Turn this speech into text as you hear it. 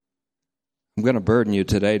I'm going to burden you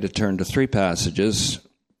today to turn to three passages,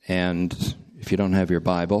 and if you don't have your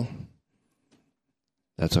Bible,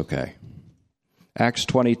 that's okay. Acts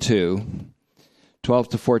 22, 12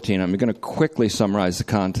 to 14. I'm going to quickly summarize the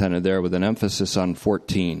content of there with an emphasis on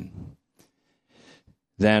 14.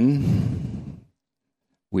 Then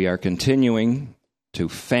we are continuing to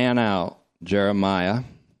fan out Jeremiah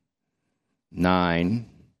 9,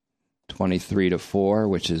 23 to 4,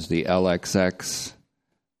 which is the LXX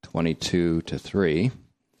 22 to 3.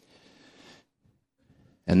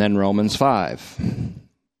 And then Romans 5.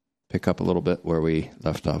 Pick up a little bit where we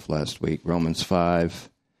left off last week. Romans 5,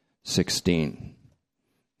 16.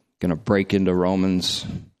 Going to break into Romans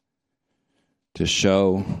to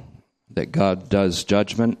show that God does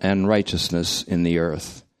judgment and righteousness in the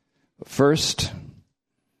earth. But first,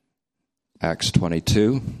 Acts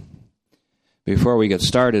 22. Before we get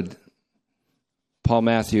started, Paul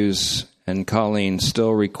Matthews and Colleen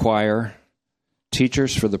still require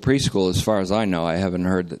teachers for the preschool. As far as I know, I haven't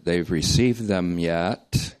heard that they've received them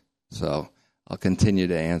yet. So I'll continue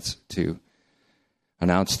to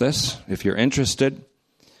announce this. If you're interested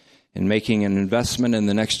in making an investment in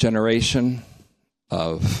the next generation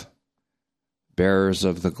of bearers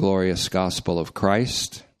of the glorious gospel of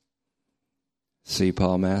Christ, see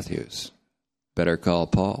Paul Matthews. Better call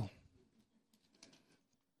Paul.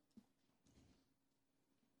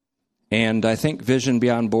 And I think Vision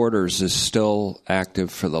Beyond Borders is still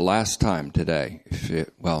active for the last time today.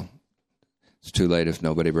 It's too late if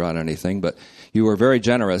nobody brought anything, but you were very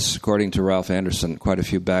generous. According to Ralph Anderson, quite a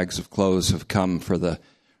few bags of clothes have come for the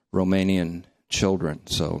Romanian children.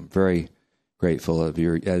 So very grateful of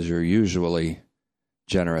your, as your usually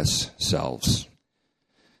generous selves.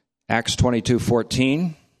 Acts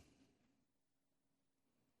 22:14.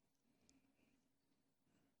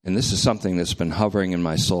 And this is something that's been hovering in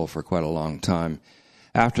my soul for quite a long time.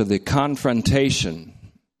 After the confrontation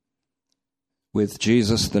with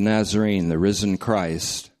Jesus the Nazarene, the risen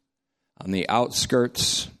Christ, on the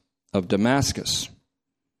outskirts of Damascus,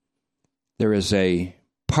 there is a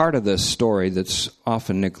part of this story that's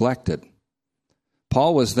often neglected.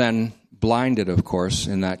 Paul was then blinded, of course,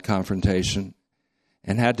 in that confrontation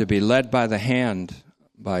and had to be led by the hand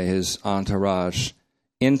by his entourage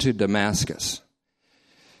into Damascus.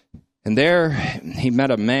 And there he met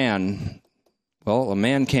a man. Well, a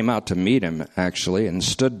man came out to meet him, actually, and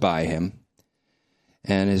stood by him.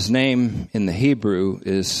 And his name in the Hebrew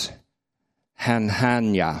is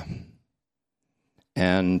Hananiah.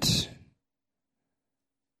 And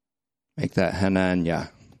make that Hananiah,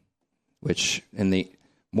 which in the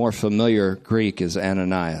more familiar Greek is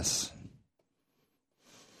Ananias.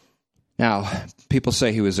 Now, people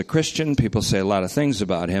say he was a Christian. People say a lot of things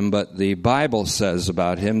about him, but the Bible says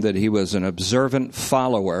about him that he was an observant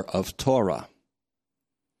follower of Torah.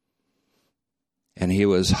 And he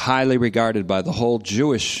was highly regarded by the whole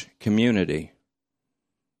Jewish community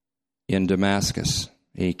in Damascus.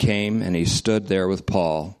 He came and he stood there with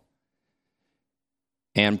Paul.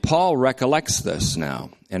 And Paul recollects this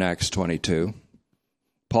now in Acts 22.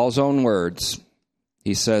 Paul's own words.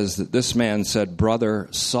 He says that this man said, "Brother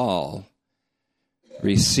Saul,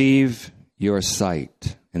 receive your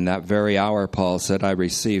sight." In that very hour, Paul said, "I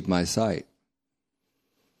received my sight."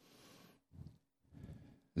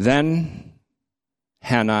 Then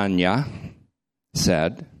Hananiah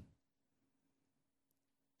said,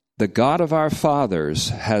 "The God of our fathers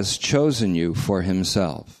has chosen you for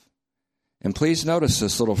himself." And please notice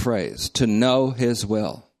this little phrase, to know his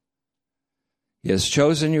will. He has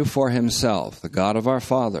chosen you for himself, the God of our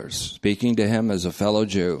fathers, speaking to him as a fellow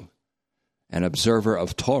Jew, an observer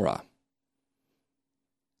of Torah.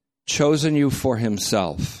 Chosen you for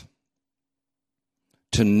himself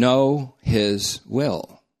to know his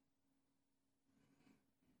will.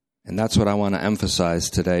 And that's what I want to emphasize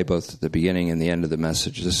today, both at the beginning and the end of the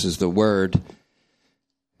message. This is the word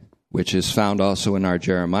which is found also in our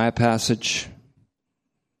Jeremiah passage,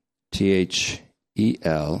 T-H-E-L-E-A-M-A.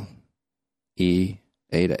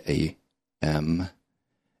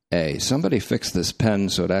 Somebody fix this pen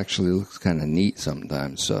so it actually looks kind of neat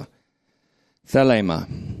sometimes. So, Thelema,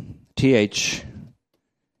 T-H-E-L-E-M-A.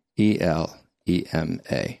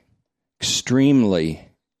 Extremely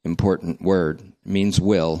important word. It means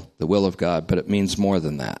will, the will of God, but it means more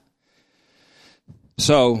than that.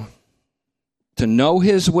 So, to know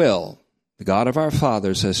his will, the God of our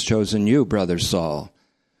fathers has chosen you, Brother Saul,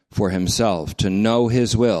 for himself. To know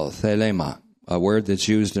his will, thelema, a word that's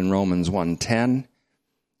used in Romans 1:10,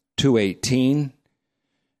 2:18,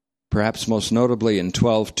 perhaps most notably in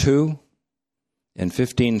 12:2 and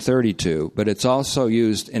 15:32, but it's also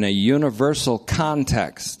used in a universal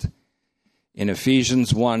context in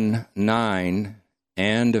Ephesians 1:9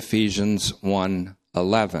 and Ephesians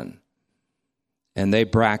 1:11. And they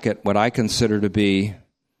bracket what I consider to be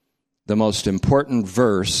the most important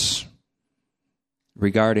verse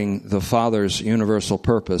regarding the Father's universal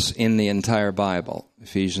purpose in the entire Bible,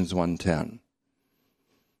 Ephesians 1:10.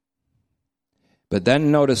 But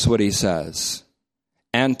then notice what he says,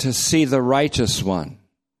 and to see the righteous one.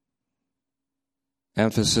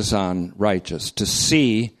 Emphasis on righteous. To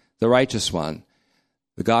see the righteous one.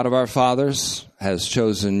 The God of our fathers has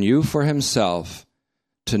chosen you for himself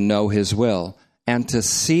to know his will and to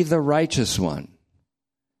see the righteous one.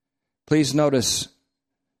 Please notice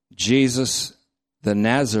Jesus the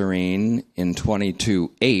Nazarene in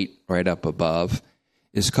 22:8, right up above,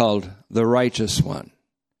 is called the righteous one.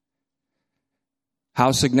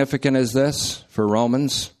 How significant is this for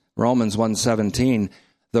Romans? Romans 1:17,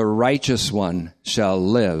 the righteous one shall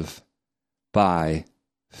live by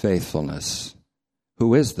faithfulness.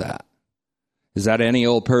 Who is that? Is that any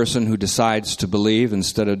old person who decides to believe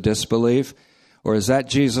instead of disbelieve? Or is that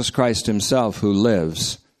Jesus Christ himself who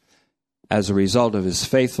lives as a result of his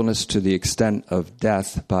faithfulness to the extent of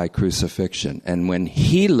death by crucifixion? And when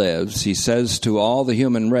he lives, he says to all the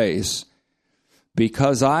human race,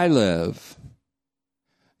 because I live,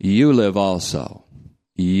 you live also.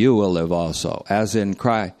 You will live also. As in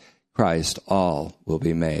Christ, all will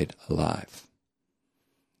be made alive.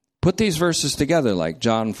 Put these verses together like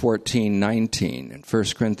John 14:19 and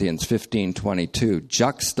 1 Corinthians 15:22.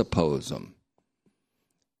 Juxtapose them.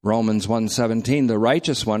 Romans 1:17, the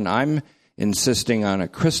righteous one, I'm insisting on a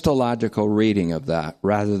Christological reading of that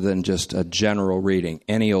rather than just a general reading,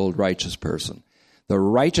 any old righteous person. The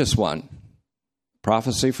righteous one,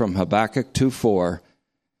 prophecy from Habakkuk 2:4,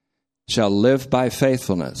 shall live by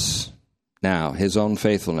faithfulness. Now, his own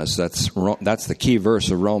faithfulness, that's the key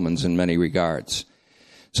verse of Romans in many regards.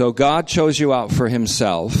 So God chose you out for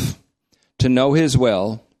himself to know his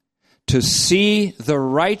will, to see the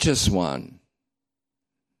righteous one,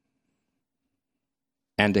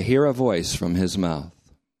 and to hear a voice from his mouth,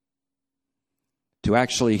 to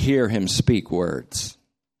actually hear him speak words.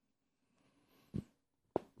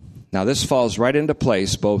 Now this falls right into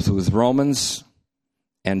place both with Romans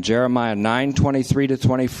and Jeremiah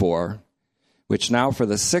 9:23-24, which now for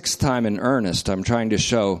the sixth time in earnest I'm trying to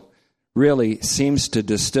show really seems to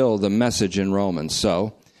distill the message in Romans.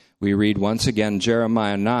 So we read once again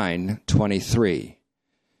Jeremiah 9:23.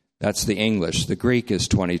 That's the English. The Greek is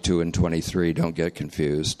 22 and 23. Don't get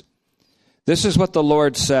confused. This is what the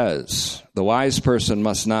Lord says. The wise person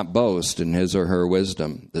must not boast in his or her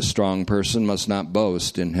wisdom. The strong person must not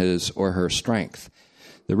boast in his or her strength.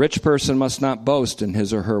 The rich person must not boast in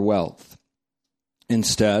his or her wealth.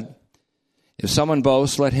 Instead, if someone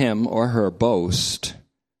boasts, let him or her boast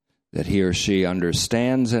that he or she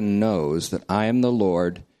understands and knows that I am the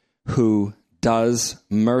Lord who does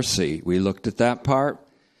mercy. We looked at that part.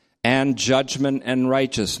 And judgment and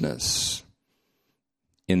righteousness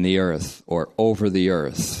in the earth or over the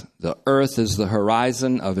earth. The earth is the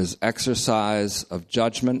horizon of his exercise of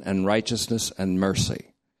judgment and righteousness and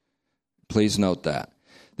mercy. Please note that.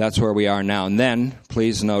 That's where we are now. And then,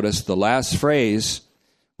 please notice the last phrase,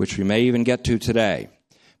 which we may even get to today.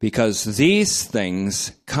 Because these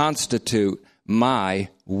things constitute my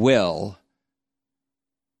will,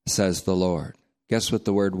 says the Lord. Guess what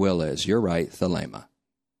the word will is? You're right, thelema.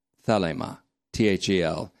 Thelema,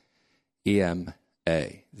 Thelema.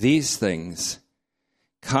 These things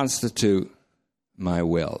constitute my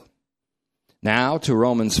will. Now to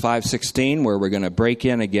Romans 5:16, where we're going to break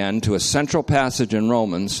in again to a central passage in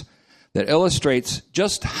Romans that illustrates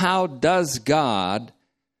just how does God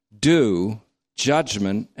do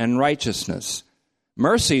judgment and righteousness.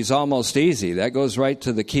 Mercy is almost easy. That goes right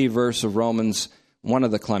to the key verse of Romans, one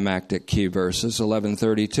of the climactic key verses,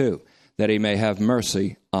 11:32. That he may have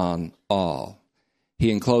mercy on all.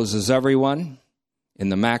 He encloses everyone in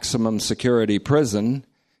the maximum security prison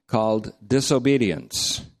called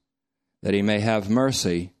disobedience, that he may have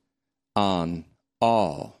mercy on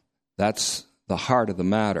all. That's the heart of the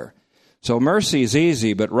matter. So mercy is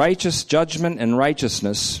easy, but righteous judgment and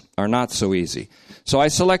righteousness are not so easy. So I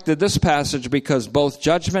selected this passage because both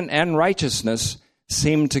judgment and righteousness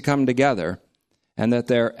seem to come together, and that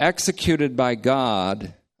they're executed by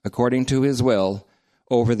God according to his will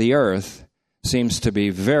over the earth seems to be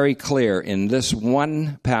very clear in this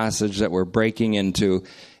one passage that we're breaking into,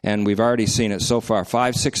 and we've already seen it so far.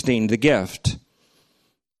 5:16, the gift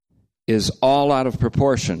is all out of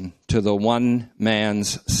proportion to the one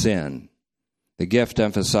man's sin. The gift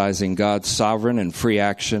emphasizing God's sovereign and free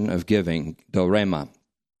action of giving, dorema.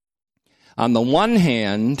 On the one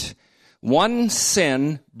hand, one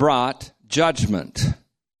sin brought judgment.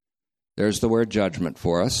 There's the word judgment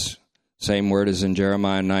for us. Same word as in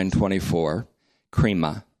Jeremiah 9:24,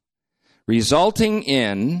 krima. Resulting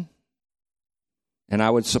in, and I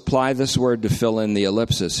would supply this word to fill in the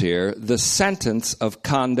ellipsis here, the sentence of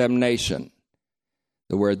condemnation.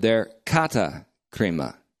 The word there, kata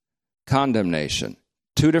krima, condemnation.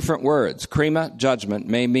 Two different words. Krima, judgment,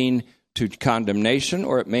 may mean to condemnation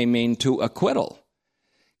or it may mean to acquittal.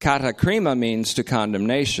 Kata krima means to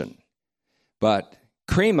condemnation. But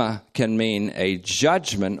krima can mean a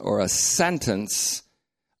judgment or a sentence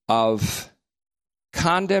of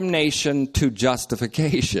condemnation to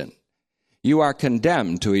justification. You are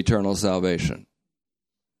condemned to eternal salvation.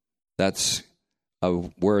 That's a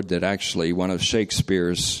word that actually one of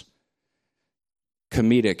Shakespeare's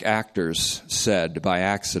comedic actors said by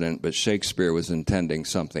accident, but Shakespeare was intending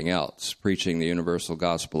something else, preaching the universal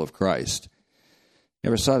gospel of Christ.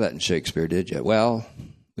 Never saw that in Shakespeare, did you? Well,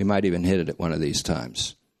 we might even hit it at one of these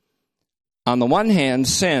times. On the one hand,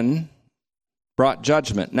 sin brought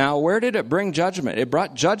judgment. Now, where did it bring judgment? It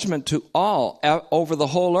brought judgment to all, over the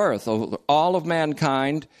whole earth, over all of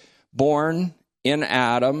mankind born in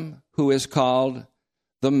Adam, who is called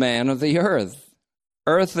the man of the earth.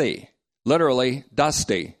 Earthy, literally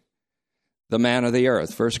dusty, the man of the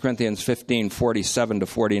earth. 1 Corinthians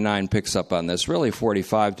 15:47-49 picks up on this. Really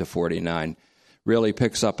 45-49 really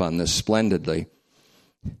picks up on this splendidly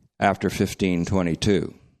after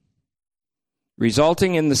 15:22.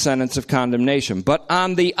 Resulting in the sentence of condemnation. But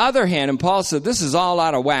on the other hand, and Paul said this is all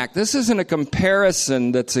out of whack. This isn't a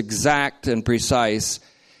comparison that's exact and precise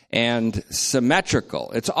and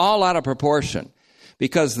symmetrical. It's all out of proportion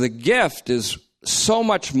because the gift is so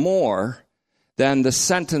much more than the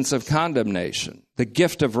sentence of condemnation. The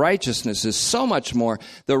gift of righteousness is so much more.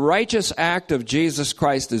 The righteous act of Jesus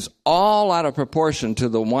Christ is all out of proportion to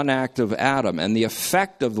the one act of Adam and the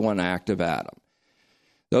effect of the one act of Adam.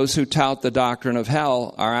 Those who tout the doctrine of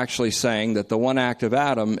hell are actually saying that the one act of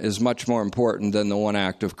Adam is much more important than the one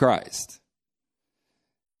act of Christ.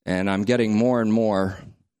 And I'm getting more and more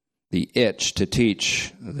the itch to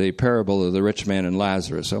teach the parable of the rich man and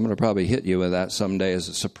Lazarus. So I'm going to probably hit you with that someday as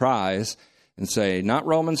a surprise and say, not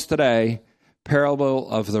Romans today, parable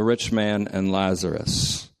of the rich man and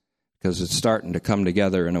Lazarus. Because it's starting to come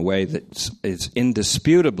together in a way that is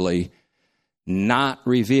indisputably not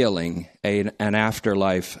revealing an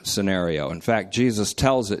afterlife scenario. In fact, Jesus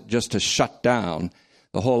tells it just to shut down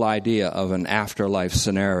the whole idea of an afterlife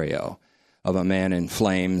scenario, of a man in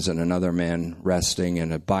flames and another man resting,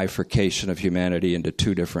 and a bifurcation of humanity into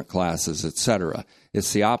two different classes, etc.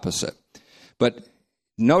 It's the opposite. But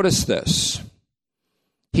notice this.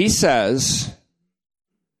 He says,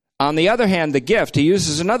 on the other hand, the gift, he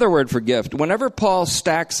uses another word for gift. Whenever Paul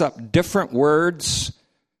stacks up different words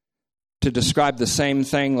to describe the same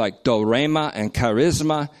thing, like dorema and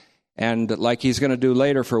charisma, and like he's going to do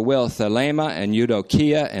later for will, thelema and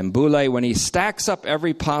eudokia and boule, when he stacks up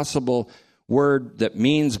every possible word that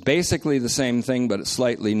means basically the same thing, but it's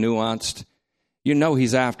slightly nuanced, you know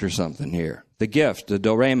he's after something here. The gift, the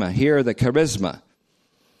dorema, here the charisma.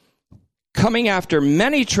 Coming after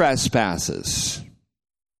many trespasses,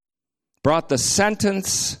 brought the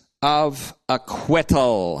sentence of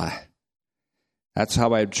acquittal. That's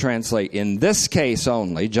how I translate, in this case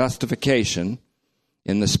only, justification,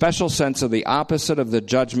 in the special sense of the opposite of the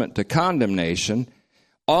judgment to condemnation,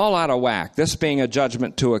 all out of whack, this being a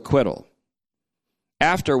judgment to acquittal.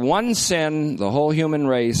 After one sin, the whole human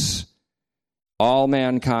race, all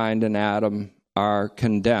mankind and Adam are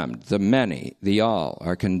condemned. The many, the all,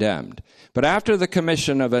 are condemned. But after the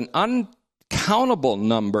commission of an uncountable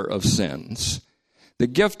number of sins, the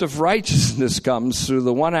gift of righteousness comes through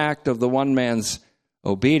the one act of the one man's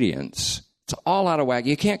obedience. It's all out of whack.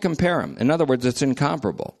 You can't compare them. In other words, it's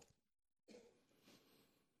incomparable.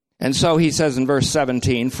 And so he says in verse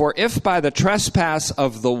 17, for if by the trespass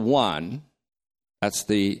of the one, that's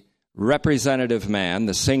the representative man,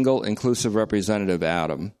 the single inclusive representative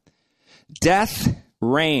Adam, death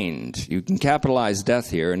reigned. You can capitalize death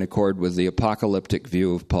here in accord with the apocalyptic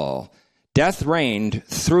view of Paul. Death reigned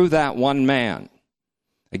through that one man.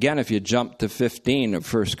 Again, if you jump to 15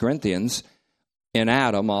 of 1 Corinthians, in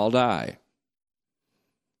Adam all die.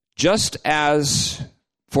 Just as,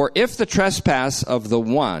 for if the trespass of the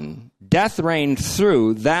one, death reigned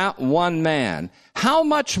through that one man, how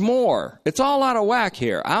much more? It's all out of whack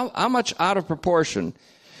here. How much out of proportion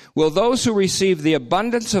will those who receive the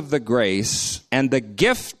abundance of the grace and the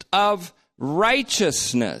gift of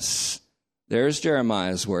righteousness, there's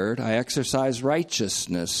Jeremiah's word, I exercise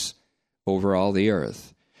righteousness over all the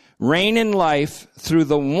earth, reign in life through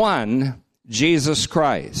the one, Jesus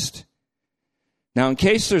Christ. Now, in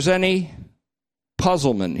case there's any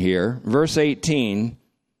puzzlement here, verse 18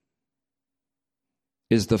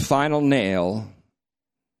 is the final nail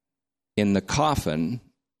in the coffin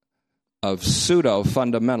of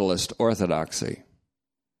pseudo-fundamentalist orthodoxy.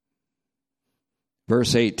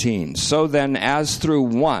 Verse 18, so then as through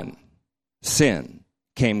one sin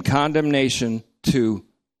came condemnation to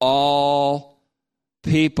all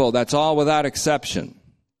people, that's all without exception,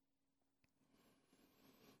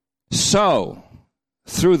 so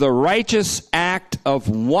through the righteous act of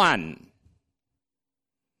one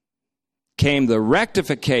came the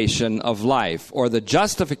rectification of life, or the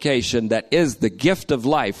justification that is the gift of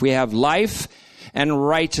life. We have life and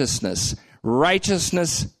righteousness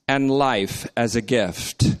and life as a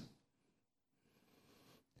gift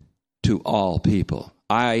to all people.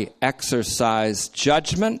 I exercise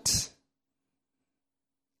judgment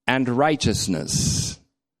and righteousness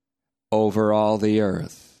over all the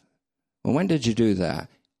earth. Well, when did you do that?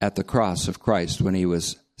 At the cross of Christ, when he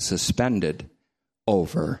was suspended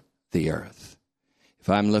over the earth. If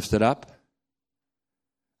I'm lifted up,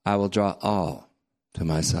 I will draw all to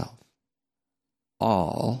myself.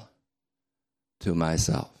 All to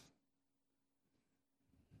myself.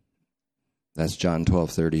 That's John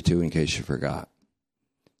 12:32, in case you forgot.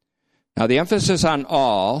 Now, the emphasis on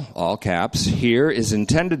all caps, here is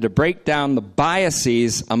intended to break down the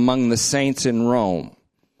biases among the saints in Rome,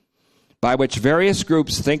 by which various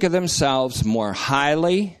groups think of themselves more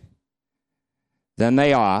highly than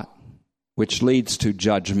they ought, which leads to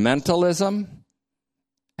judgmentalism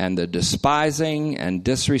and the despising and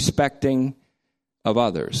disrespecting of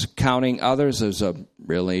others, counting others as of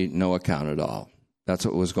really no account at all. That's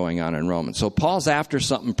what was going on in Romans. So Paul's after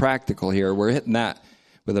something practical here. We're hitting that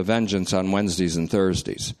with a vengeance on Wednesdays and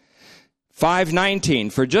Thursdays.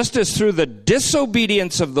 5:19, for just as through the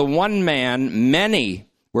disobedience of the one man, many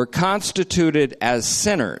were constituted as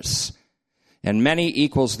sinners, and many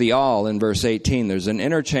equals the all in verse 18. There's an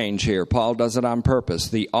interchange here. Paul does it on purpose.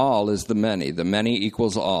 The all is the many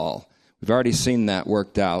equals all. We've already seen that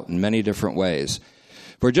worked out in many different ways.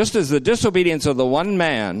 For just as the disobedience of the one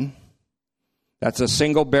man, that's a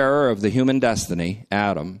single bearer of the human destiny,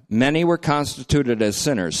 Adam, many were constituted as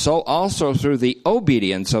sinners, so also through the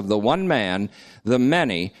obedience of the one man, the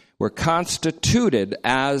many were constituted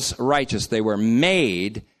as righteous. They were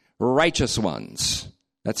made righteous ones.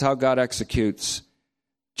 That's how God executes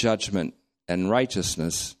judgment and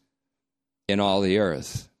righteousness in all the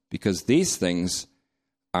earth. Because these things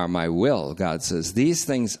are my will, God says. These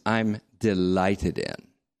things I'm delighted in.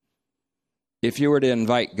 If you were to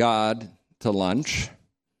invite God to lunch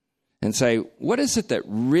and say, what is it that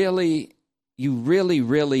you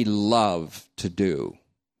really love to do?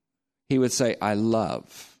 He would say, I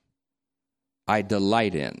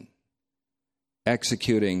delight in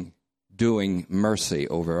executing, doing mercy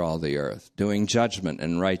over all the earth, doing judgment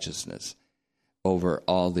and righteousness over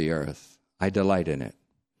all the earth. I delight in it.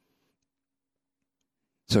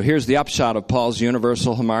 So here's the upshot of Paul's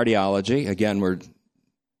universal hamartiology. Again, we're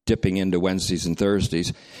dipping into Wednesdays and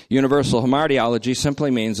Thursdays. Universal hamartiology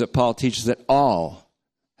simply means that Paul teaches that all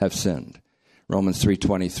have sinned. Romans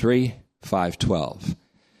 3:23, 5:12.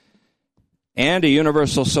 And a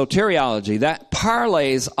universal soteriology that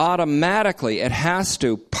parlays automatically. It has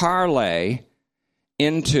to parlay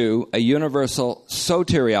into a universal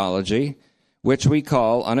soteriology, which we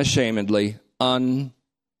call unashamedly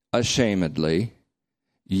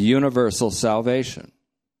universal salvation,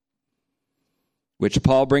 which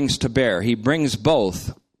Paul brings to bear. He brings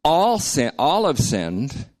both. All have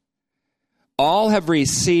sinned. All have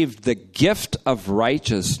received the gift of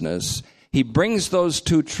righteousness. He brings those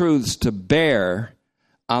two truths to bear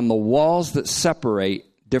on the walls that separate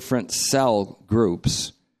different cell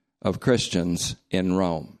groups of Christians in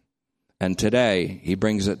Rome. And today, he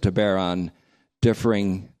brings it to bear on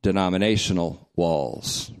differing denominational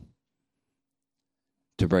walls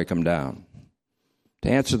to break them down. To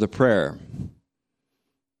answer the prayer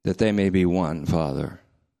that they may be one, Father,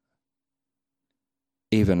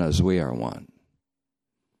 even as we are one.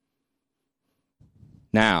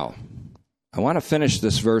 Now, I want to finish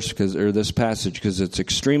this verse this passage because it's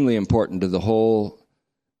extremely important to the whole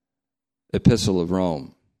epistle of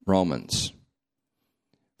Romans.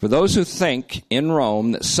 For those who think in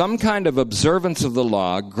Rome that some kind of observance of the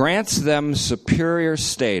law grants them superior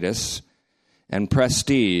status and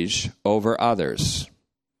prestige over others.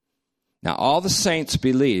 Now, all the saints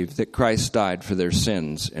believed that Christ died for their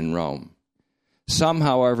sins in Rome. Some,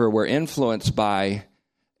 however, were influenced by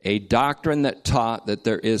a doctrine that taught that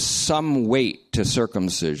there is some weight to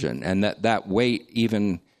circumcision, and that weight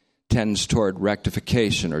even tends toward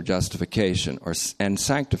rectification or justification and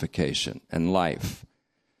sanctification and life.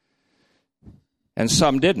 And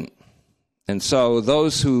some didn't. And so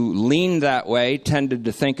those who leaned that way tended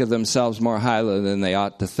to think of themselves more highly than they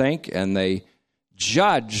ought to think, and they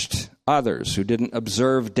judged others who didn't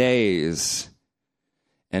observe days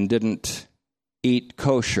and didn't eat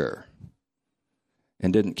kosher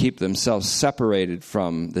and didn't keep themselves separated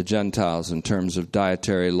from the Gentiles in terms of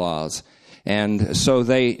dietary laws. And so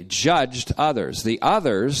they judged others. The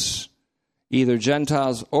others, either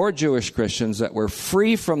Gentiles or Jewish Christians that were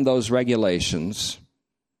free from those regulations,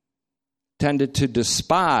 tended to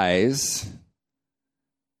despise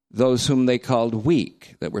those whom they called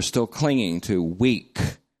weak, that were still clinging to weak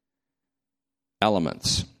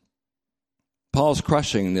elements. Paul's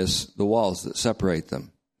crushing the walls that separate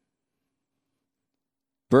them.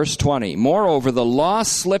 Verse 20, moreover, the law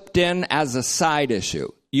slipped in as a side issue.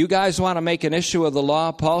 You guys want to make an issue of the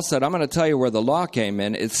law? Paul said, I'm going to tell you where the law came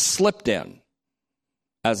in. It slipped in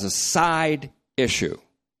as a side issue.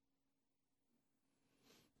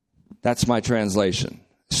 That's my translation.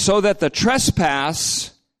 So that the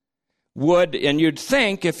trespass would, and you'd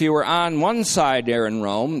think if you were on one side there in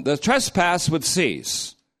Rome, the trespass would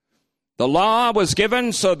cease. The law was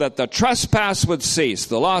given so that the trespass would cease.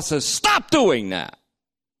 The law says, stop doing that.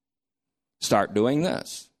 Start doing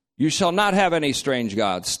this. You shall not have any strange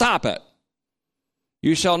gods. Stop it.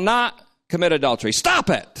 You shall not commit adultery. Stop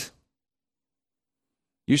it.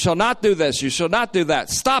 You shall not do this. You shall not do that.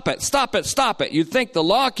 Stop it. Stop it. Stop it. You'd think the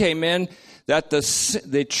law came in that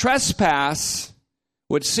the trespass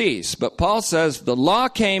would cease. But Paul says the law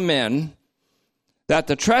came in that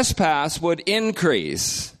the trespass would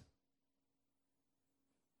increase.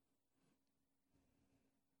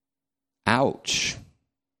 Ouch.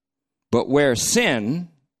 But where sin,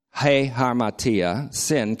 he harmatia,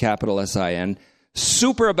 sin, capital S-I-N,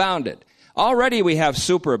 superabounded. Already we have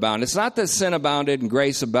superabounded. It's not that sin abounded and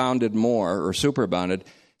grace abounded more or superabounded.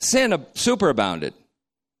 Sin superabounded.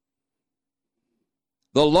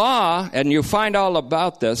 The law, and you find all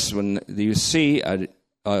about this when you see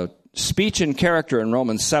a speech and character in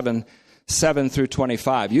Romans 7 through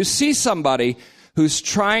 25. You see somebody who's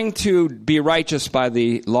trying to be righteous by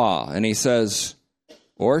the law, and he says,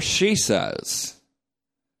 or she says,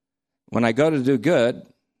 when I go to do good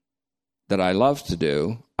that I love to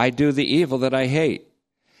do, I do the evil that I hate.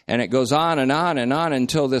 And it goes on and on and on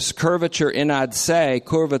until this curvature in ad se,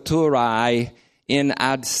 curvaturae in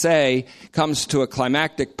ad se, comes to a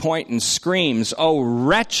climactic point and screams, "O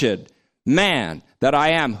wretched man that I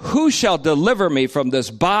am, who shall deliver me from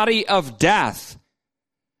this body of death?"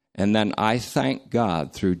 And then I thank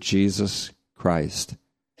God through Jesus Christ,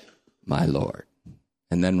 my Lord.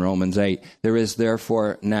 And then Romans 8, there is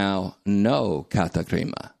therefore now no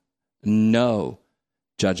katakrima, no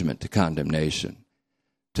judgment to condemnation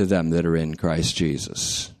to them that are in Christ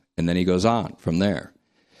Jesus. And then he goes on from there.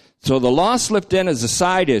 So the law slipped in as a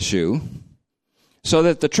side issue so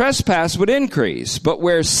that the trespass would increase. But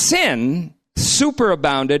where sin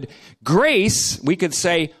superabounded, grace, we could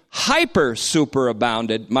say, hyper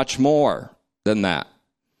superabounded much more than that.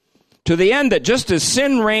 To the end that just as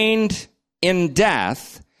sin reigned in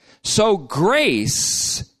death, so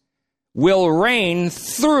grace will reign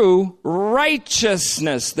through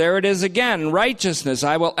righteousness. There it is again, righteousness.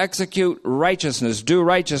 I will execute righteousness, do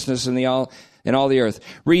righteousness in all the earth,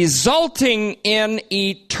 resulting in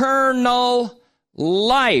eternal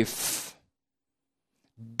life.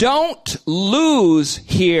 Don't lose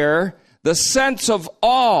here the sense of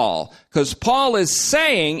all, because Paul is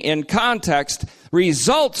saying in context,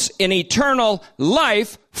 results in eternal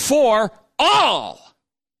life for all.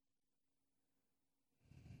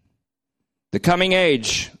 The coming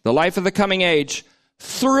age, the life of the coming age,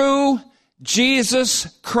 through Jesus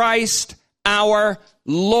Christ our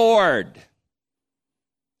Lord.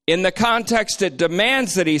 In the context, it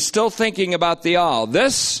demands that he's still thinking about the all.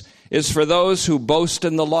 This is for those who boast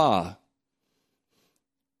in the law.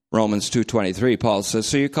 Romans 2:23, Paul says,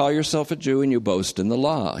 so you call yourself a Jew and you boast in the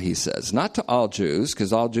law, he says. Not to all Jews,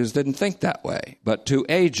 because all Jews didn't think that way, but to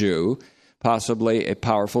a Jew, possibly a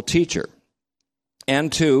powerful teacher,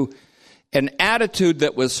 and to an attitude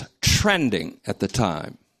that was trending at the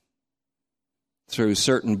time through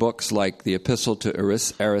certain books like the Epistle to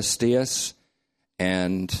Aristeas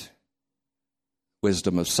and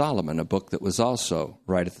Wisdom of Solomon, a book that was also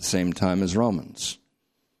right at the same time as Romans.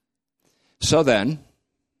 So then,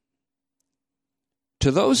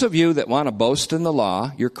 to those of you that want to boast in the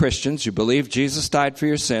law, you're Christians, you believe Jesus died for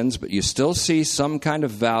your sins, but you still see some kind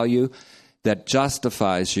of value that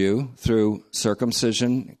justifies you through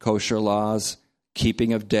circumcision, kosher laws,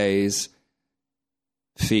 keeping of days,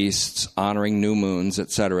 feasts, honoring new moons,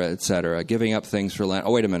 etc., giving up things for Lent.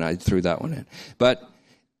 Oh, wait a minute, I threw that one in. But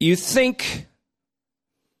you think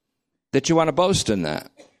that you want to boast in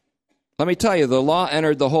that. Let me tell you, the law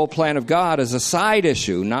entered the whole plan of God as a side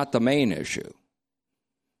issue, not the main issue.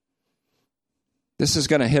 This is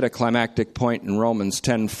going to hit a climactic point in Romans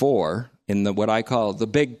 10:4, in what I call the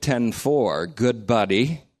big 10:4, good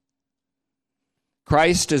buddy.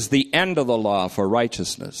 Christ is the end of the law for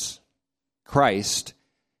righteousness. Christ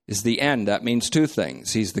is the end. That means two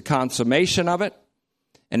things. He's the consummation of it,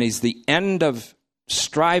 and he's the end of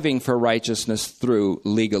striving for righteousness through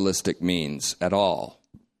legalistic means at all.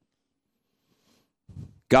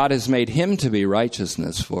 God has made him to be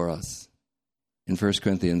righteousness for us. In 1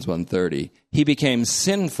 Corinthians 1:30, he became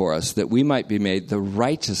sin for us that we might be made the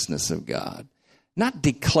righteousness of God. Not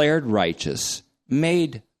declared righteous,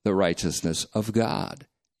 made the righteousness of God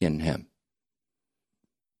in him.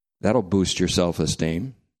 That'll boost your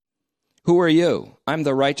self-esteem. Who are you? I'm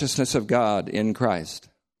the righteousness of God in Christ.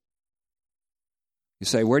 You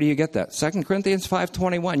say, where do you get that? 2 Corinthians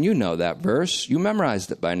 5:21. You know that verse. You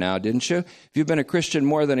memorized it by now, didn't you? If you've been a Christian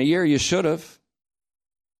more than a year, you should have.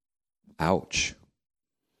 Ouch.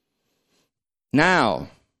 Now,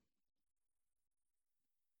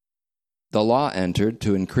 the law entered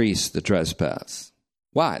to increase the trespass.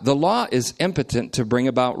 Why? The law is impotent to bring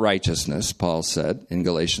about righteousness, Paul said in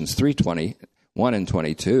Galatians 3:21 and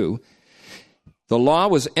 22. The law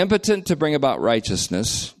was impotent to bring about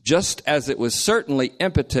righteousness, just as it was certainly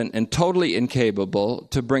impotent and totally incapable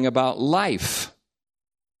to bring about life.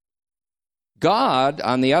 God,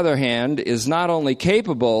 on the other hand, is not only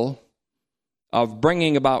capable of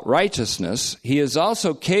bringing about righteousness, he is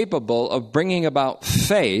also capable of bringing about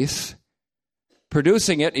faith,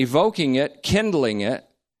 producing it, evoking it, kindling it,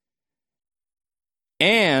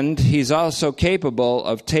 and he's also capable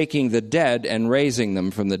of taking the dead and raising them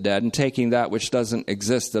from the dead and taking that which doesn't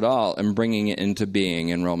exist at all and bringing it into being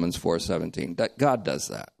in Romans 4:17. God does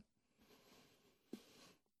that.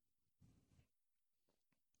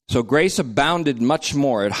 So grace abounded much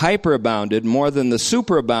more. It hyperabounded more than the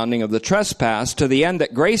superabounding of the trespass, to the end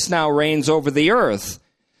that grace now reigns over the earth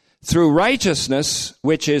through righteousness,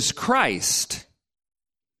 which is Christ.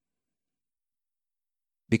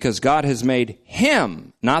 Because God has made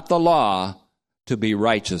him, not the law, to be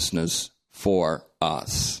righteousness for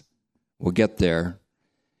us. We'll get there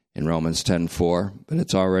in Romans 10:4, but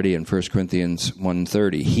it's already in 1 Corinthians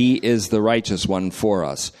 1:30. He is the righteous one for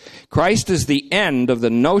us. Christ is the end of the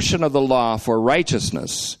notion of the law for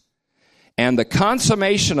righteousness, and the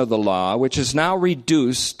consummation of the law, which is now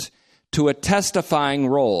reduced to a testifying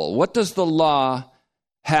role. What does the law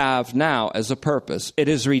have now as a purpose? It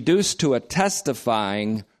is reduced to a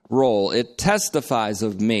testifying role. It testifies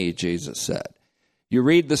of me, Jesus said. You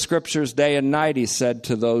read the scriptures day and night, he said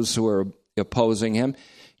to those who are opposing him.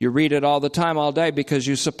 You read it all the time, all day, because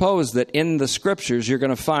you suppose that in the scriptures you're going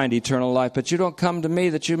to find eternal life, but you don't come to me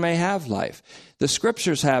that you may have life. The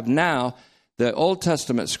scriptures have now, the Old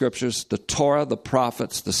Testament scriptures, the Torah, the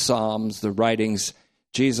prophets, the Psalms, the writings.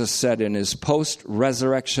 Jesus said in his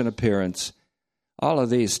post-resurrection appearance, all of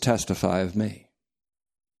these testify of me.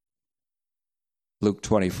 Luke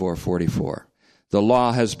 24:44. The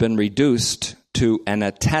law has been reduced to an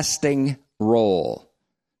attesting role.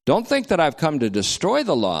 Don't think that I've come to destroy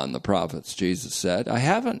the law and the prophets, Jesus said. I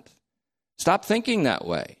haven't. Stop thinking that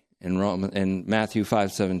way in Matthew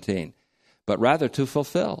 5:17. But rather to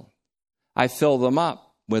fulfill. I fill them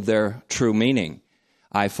up with their true meaning.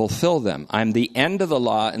 I fulfill them. I'm the end of the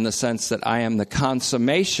law in the sense that I am the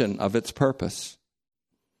consummation of its purpose.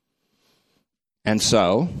 And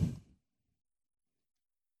so,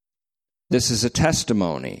 this is a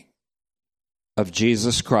testimony of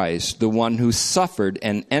Jesus Christ, the one who suffered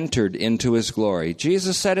and entered into his glory.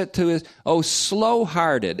 Jesus said it to his,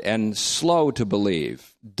 slow-hearted and slow to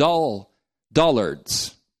believe,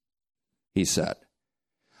 dullards, he said.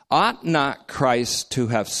 Ought not Christ to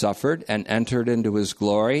have suffered and entered into his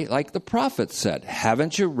glory? Like the prophets said,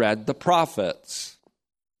 haven't you read the prophets?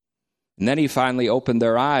 And then he finally opened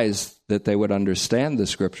their eyes that they would understand the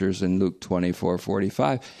scriptures in Luke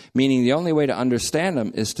 24:45, meaning the only way to understand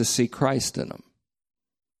them is to see Christ in them.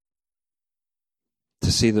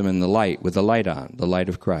 To see them in the light, with the light on, the light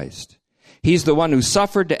of Christ. He's the one who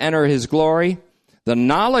suffered to enter his glory, the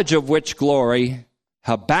knowledge of which glory,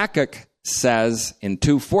 Habakkuk says in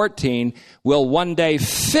 2:14, will one day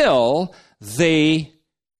fill the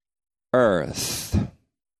earth.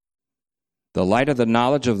 The light of the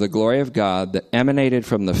knowledge of the glory of God that emanated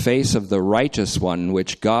from the face of the righteous one,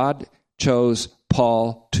 which God chose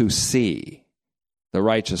Paul to see. The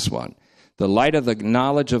righteous one. The light of the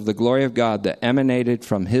knowledge of the glory of God that emanated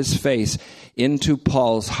from his face into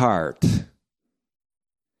Paul's heart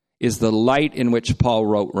is the light in which Paul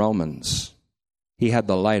wrote Romans. He had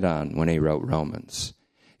the light on when he wrote Romans.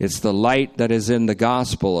 It's the light that is in the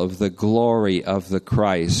gospel of the glory of the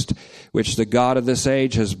Christ, which the God of this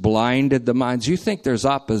age has blinded the minds. You think there's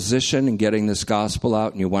opposition in getting this gospel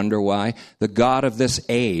out, and you wonder why? The God of this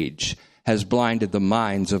age has blinded the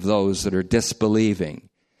minds of those that are disbelieving,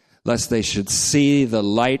 lest they should see the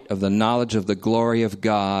light of the knowledge of the glory of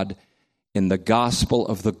God in the gospel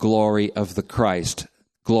of the glory of the Christ.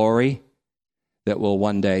 Glory that will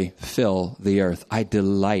one day fill the earth. I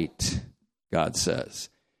delight, God says,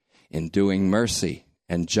 in doing mercy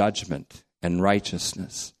and judgment and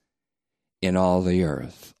righteousness in all the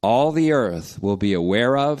earth. All the earth will be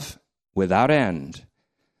aware of, without end,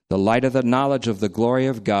 the light of the knowledge of the glory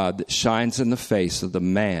of God that shines in the face of the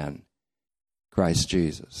man, Christ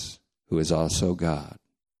Jesus, who is also God,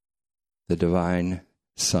 the divine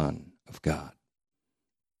Son of God.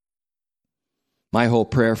 My whole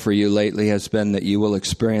prayer for you lately has been that you will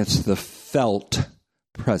experience the felt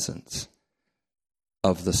presence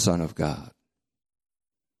of the Son of God.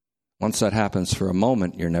 Once that happens for a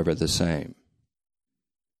moment, you're never the same.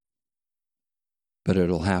 But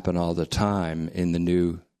it'll happen all the time in the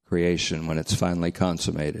new creation when it's finally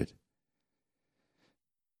consummated.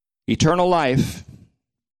 Eternal life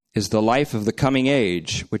is the life of the coming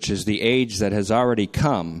age, which is the age that has already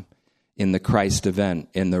come in the Christ event,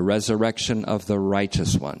 in the resurrection of the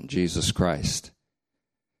righteous one, Jesus Christ.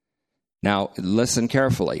 Now, listen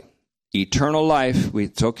carefully. Eternal life,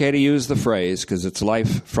 it's okay to use the phrase because it's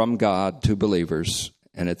life from God to believers,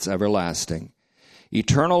 and it's everlasting.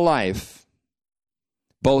 Eternal life,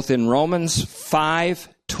 both in Romans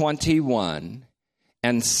 5:21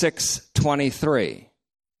 and 6:23.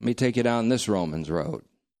 Let me take you down this Romans road.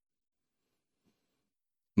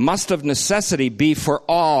 Must of necessity be for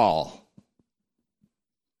all.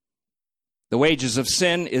 The wages of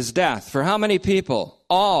sin is death. For how many people?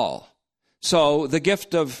 All. So the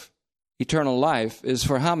gift of eternal life is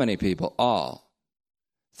for how many people? All.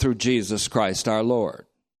 Through Jesus Christ our Lord.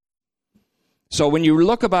 So when you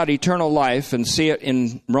look about eternal life and see it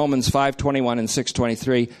in Romans 5:21 and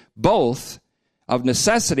 6:23, both of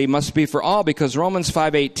necessity must be for all, because Romans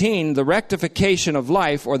 5:18, the rectification of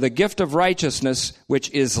life, or the gift of righteousness,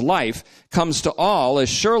 which is life, comes to all as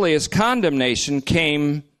surely as condemnation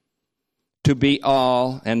came to be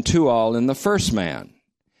all and to all in the first man.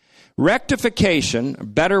 Rectification, a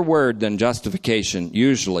better word than justification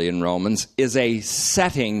usually in Romans, is a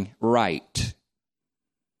setting right.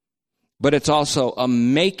 But it's also a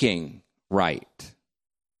making right.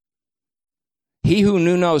 He who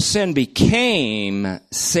knew no sin became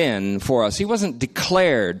sin for us. He wasn't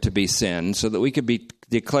declared to be sin so that we could be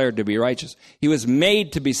declared to be righteous. He was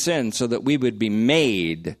made to be sin so that we would be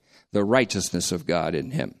made the righteousness of God in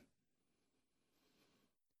him.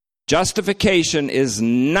 Justification is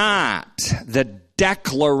not the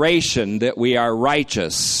declaration that we are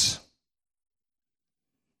righteous,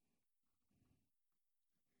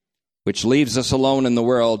 which leaves us alone in the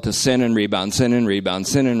world to sin and rebound, sin and rebound,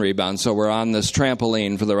 sin and rebound, so we're on this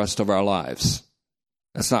trampoline for the rest of our lives.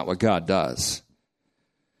 That's not what God does.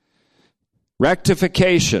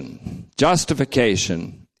 Rectification,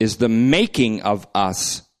 justification, is the making of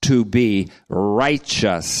us to be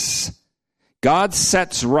righteous. God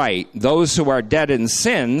sets right those who are dead in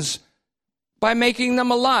sins by making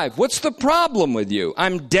them alive. What's the problem with you?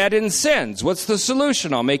 I'm dead in sins. What's the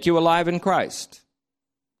solution? I'll make you alive in Christ.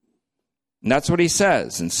 And that's what he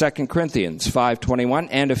says in 2 Corinthians 5:21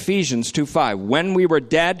 and Ephesians 2:5. When we were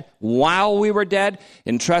dead, while we were dead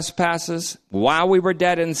in trespasses, while we were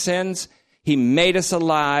dead in sins, he made us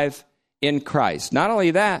alive in Christ. Not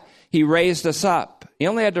only that, he raised us up. He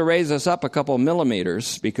only had to raise us up a couple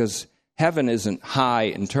millimeters because heaven isn't high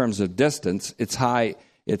in terms of distance. It's high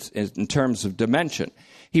it's in terms of dimension.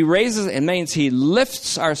 He raises, it means he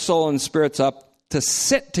lifts our soul and spirits up to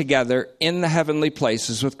sit together in the heavenly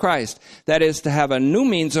places with Christ. That is, to have a new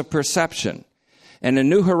means of perception and a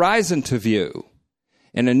new horizon to view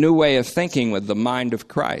and a new way of thinking with the mind of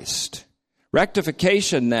Christ.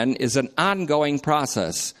 Rectification, then, is an ongoing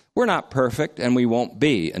process. We're not perfect, and we won't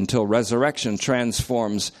be until resurrection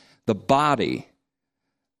transforms the body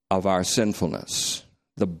of our sinfulness.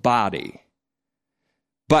 The body.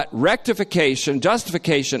 But rectification,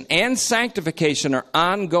 justification, and sanctification are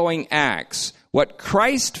ongoing acts. What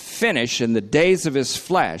Christ finished in the days of his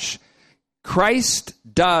flesh, Christ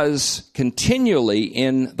does continually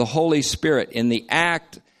in the Holy Spirit, in the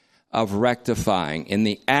act of rectifying, in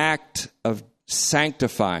the act of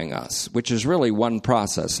sanctifying us, which is really one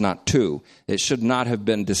process, not two. It should not have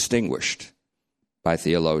been distinguished by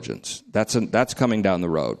theologians. That's coming down the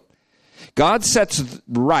road. God sets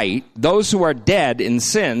right those who are dead in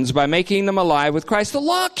sins by making them alive with Christ. The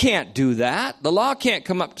law can't do that. The law can't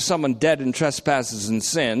come up to someone dead in trespasses and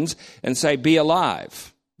sins and say, be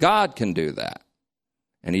alive. God can do that.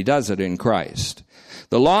 And he does it in Christ.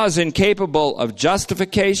 The law is incapable of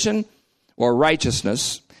justification or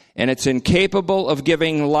righteousness, and it's incapable of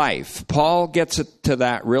giving life. Paul gets to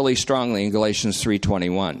that really strongly in Galatians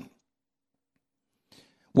 3:21.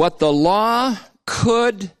 What the law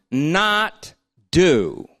could not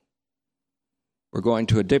do. We're going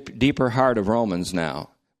to a deeper heart of Romans now,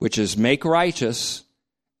 which is make righteous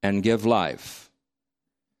and give life.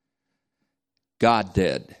 God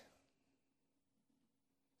did.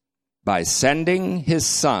 By sending his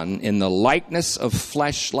Son in the likeness of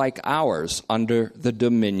flesh like ours under the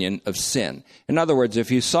dominion of sin. In other words,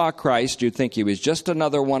 if you saw Christ, you'd think he was just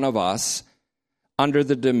another one of us under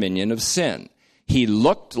the dominion of sin. He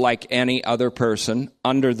looked like any other person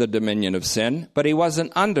under the dominion of sin, but he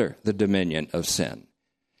wasn't under the dominion of sin.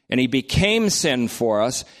 And he became sin for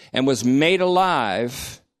us and was made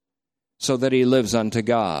alive so that he lives unto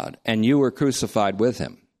God. And you were crucified with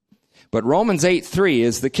him. But Romans 8:3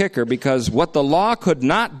 is the kicker, because what the law could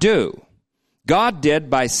not do, God did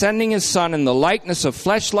by sending his Son in the likeness of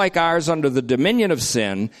flesh like ours under the dominion of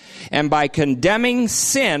sin, and by condemning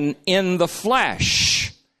sin in the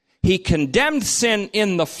flesh. He condemned sin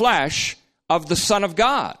in the flesh of the Son of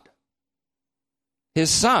God,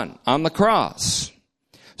 his Son, on the cross.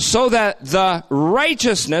 So that the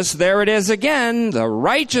righteousness, there it is again, the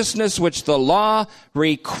righteousness which the law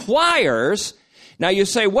requires. Now you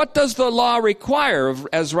say, what does the law require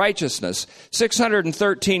as righteousness?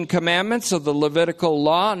 613 commandments of the Levitical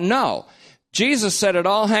law? No. Jesus said it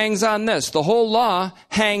all hangs on this. The whole law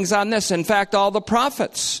hangs on this. In fact, all the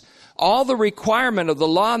prophets. All the requirement of the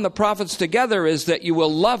law and the prophets together is that you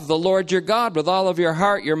will love the Lord your God with all of your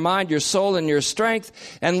heart, your mind, your soul, and your strength,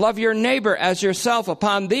 and love your neighbor as yourself.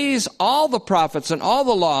 Upon these, all the prophets and all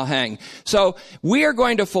the law hang. So we are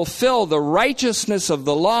going to fulfill the righteousness of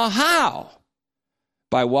the law. How?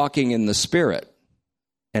 By walking in the Spirit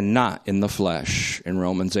and not in the flesh, in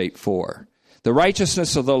Romans 8:4. The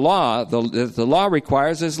righteousness of the law, the law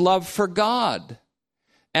requires, is love for God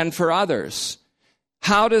and for others.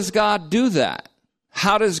 How does God do that?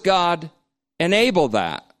 How does God enable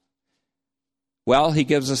that? Well, he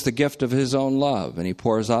gives us the gift of his own love, and he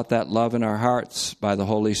pours out that love in our hearts by the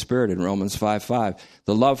Holy Spirit in Romans 5:5.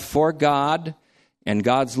 The love for God and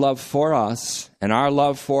God's love for us and our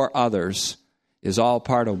love for others is all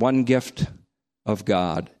part of one gift of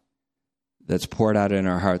God that's poured out in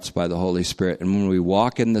our hearts by the Holy Spirit. And when we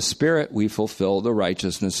walk in the Spirit, we fulfill the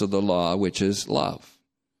righteousness of the law, which is love.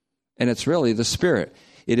 And it's really the Spirit.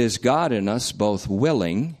 It is God in us both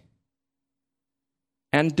willing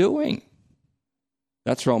and doing.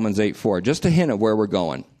 That's Romans 8:4. Just a hint of where we're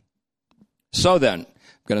going. So then, I'm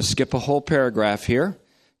going to skip a whole paragraph here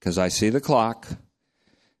because I see the clock.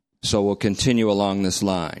 So we'll continue along this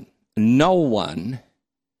line. No one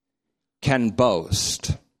can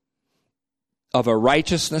boast of a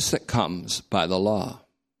righteousness that comes by the law,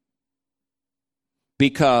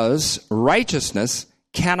 because righteousness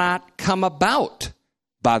cannot come about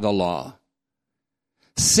by the law.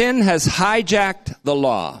 Sin has hijacked the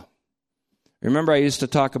law. Remember, I used to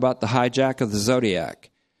talk about the hijack of the zodiac.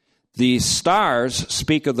 The stars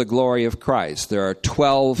speak of the glory of Christ. There are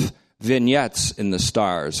 12 vignettes in the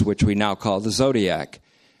stars, which we now call the zodiac.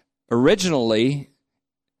 Originally,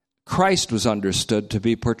 Christ was understood to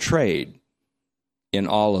be portrayed in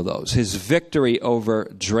all of those. His victory over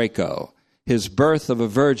Draco, his birth of a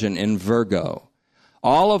virgin in Virgo.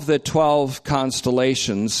 All of the 12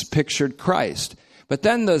 constellations pictured Christ. But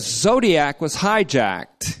then the zodiac was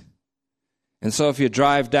hijacked. And so if you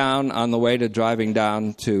drive down, on the way to driving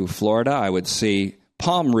down to Florida, I would see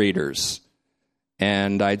palm readers.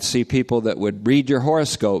 And I'd see people that would read your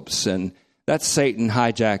horoscopes, and that's Satan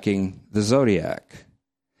hijacking the zodiac.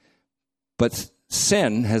 But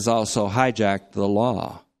sin has also hijacked the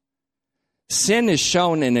law. Sin is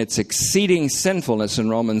shown in its exceeding sinfulness in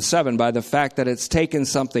Romans 7 by the fact that it's taken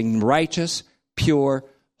something righteous, pure,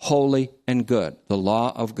 holy, and good, the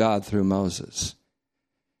law of God through Moses,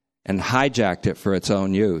 and hijacked it for its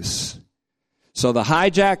own use. So the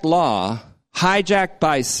hijacked law, hijacked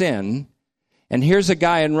by sin, and here's a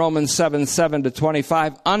guy in Romans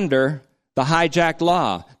 7:7-25 under the hijacked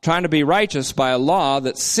law, trying to be righteous by a law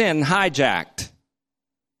that sin hijacked.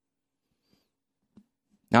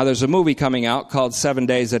 Now, there's a movie coming out called 7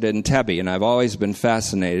 Days at Entebbe, and I've always been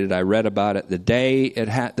fascinated. I read about it the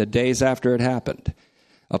days after it happened.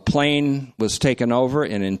 A plane was taken over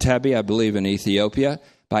in Entebbe, I believe in Ethiopia,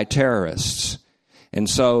 by terrorists. And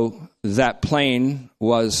so that plane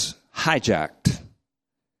was hijacked.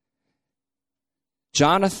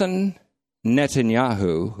 Jonathan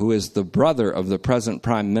Netanyahu, who is the brother of the present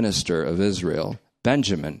prime minister of Israel,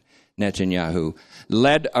 Benjamin Netanyahu,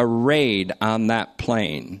 led a raid on that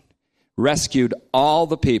plane, rescued all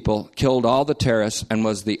the people, killed all the terrorists, and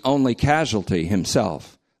was the only casualty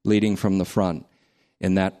himself, leading from the front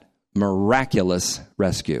in that miraculous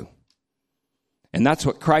rescue. And that's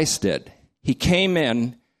what Christ did. He came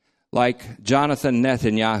in like Jonathan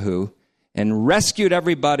Netanyahu and rescued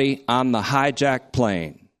everybody on the hijacked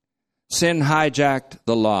plane. Sin hijacked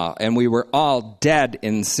the law, and we were all dead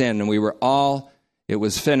in sin, and it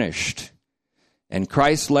was finished. And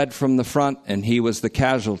Christ led from the front, and he was the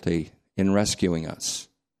casualty in rescuing us.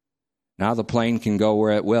 Now the plane can go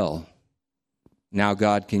where it will. Now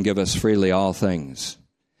God can give us freely all things.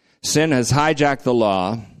 Sin has hijacked the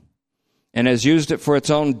law and has used it for its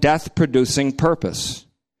own death-producing purpose.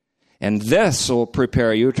 And this will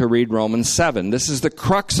prepare you to read Romans 7. This is the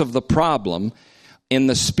crux of the problem in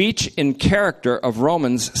the speech and character of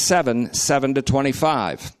Romans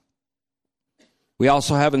 7:7-25. We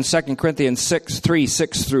also have in 2 Corinthians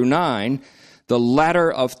 6:3-6-9, the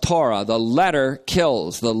letter of Torah. The letter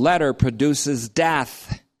kills. The letter produces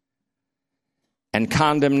death and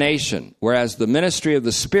condemnation, whereas the ministry of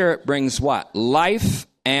the Spirit brings what? Life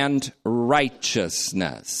and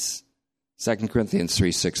righteousness. 2 Corinthians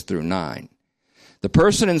 3:6-9. The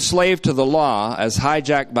person enslaved to the law, as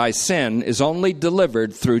hijacked by sin, is only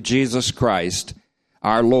delivered through Jesus Christ,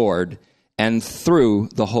 our Lord, and through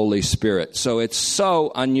the Holy Spirit. So it's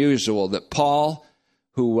so unusual that Paul,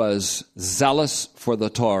 who was zealous for the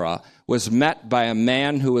Torah, was met by a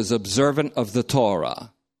man who was observant of the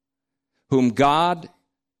Torah, whom God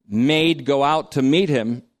made go out to meet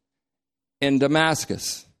him in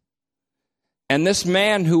Damascus. And this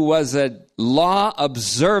man, who was a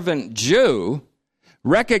law-observant Jew,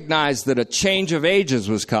 recognized that a change of ages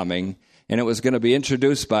was coming, and it was going to be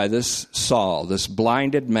introduced by this Saul, this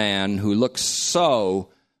blinded man who looked so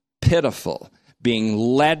pitiful, being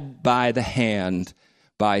led by the hand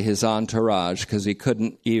by his entourage because he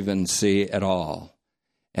couldn't even see at all.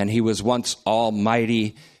 And he was once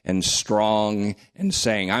almighty and strong and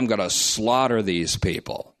saying, I'm going to slaughter these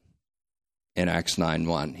people in Acts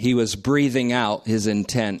 9:1. He was breathing out his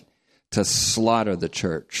intent to slaughter the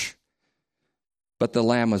church. But the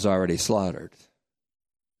lamb was already slaughtered.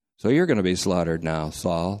 So you're going to be slaughtered now,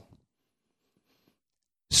 Saul.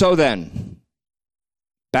 So then,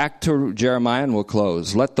 back to Jeremiah and we'll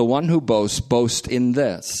close. Let the one who boasts boast in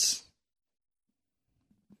this,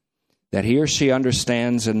 that he or she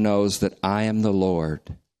understands and knows that I am the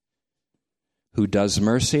Lord, who does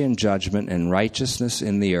mercy and judgment and righteousness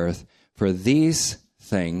in the earth, for these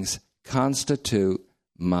things constitute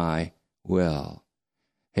my will.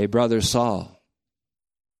 Hey, brother Saul,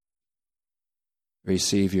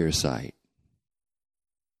 receive your sight.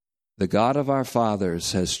 The God of our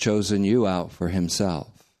fathers has chosen you out for himself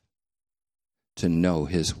to know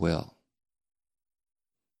his will.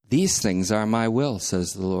 These things are my will,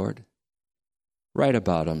 says the Lord. Write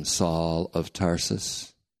about them, Saul of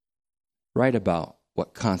Tarsus. Write about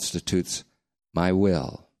what constitutes my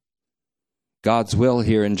will. God's will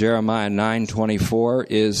here in Jeremiah 9:24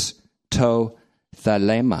 is to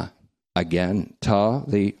thelema. Again, to,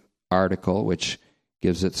 the article, which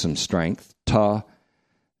gives it some strength. To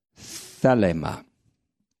thelema.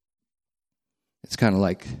 It's kind of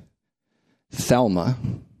like Thelma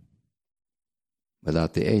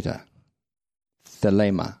without the eta.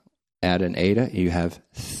 Thelema. Add an eta, you have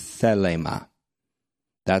thelema.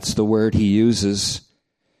 That's the word he uses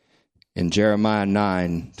in Jeremiah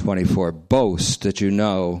 9:24. Boast that you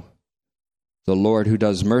know the Lord who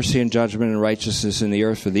does mercy and judgment and righteousness in the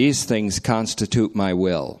earth, for these things constitute my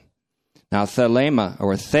will. Now, thelema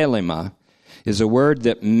or thelema is a word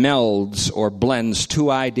that melds or blends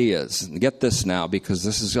two ideas. And get this now, because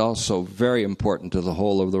this is also very important to the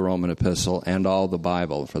whole of the Roman epistle and all the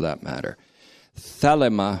Bible for that matter.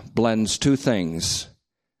 Thelema blends two things: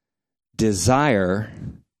 desire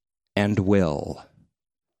and will.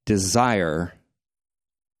 Desire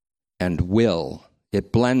and will.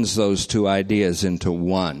 It blends those two ideas into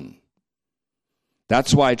one.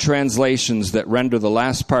 That's why translations that render the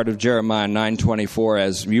last part of Jeremiah 9:24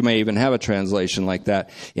 as, you may even have a translation like that,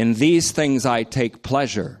 in these things I take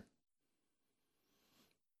pleasure.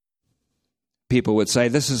 People would say,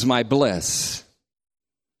 this is my bliss.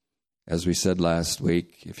 As we said last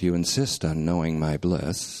week, if you insist on knowing my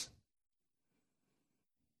bliss,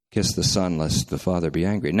 kiss the Son, lest the Father be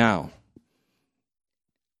angry. Now,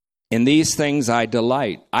 in these things I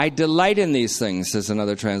delight. I delight in these things, says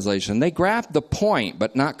another translation. They grab the point,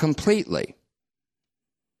 but not completely.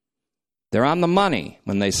 They're on the money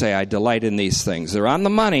when they say, I delight in these things. They're on the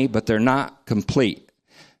money, but they're not complete.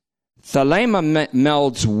 Thelema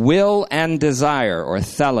melds will and desire, or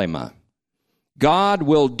thelema. God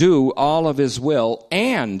will do all of his will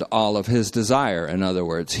and all of his desire, in other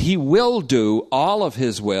words. He will do all of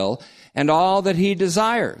his will and all that he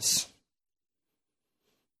desires.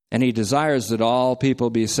 And he desires that all people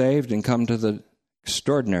be saved and come to the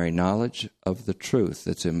extraordinary knowledge of the truth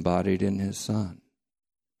that's embodied in his Son.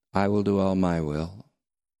 I will do all my will.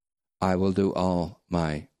 I will do all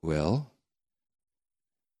my will.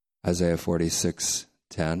 Isaiah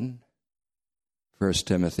 46:10. 1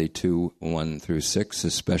 Timothy 2:1-6,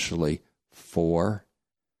 especially 4.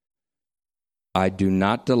 I do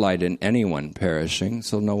not delight in anyone perishing,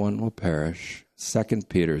 so no one will perish. 2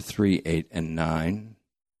 Peter 3:8-9.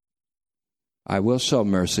 I will show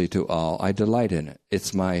mercy to all. I delight in it.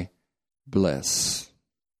 It's my bliss.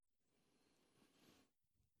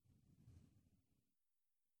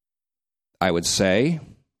 I would say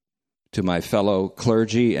to my fellow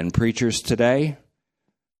clergy and preachers today,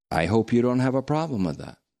 I hope you don't have a problem with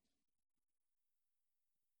that.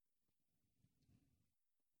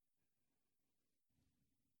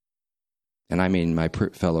 And I mean my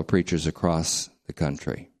fellow preachers across the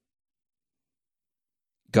country.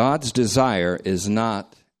 God's desire is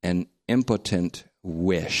not an impotent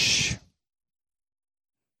wish.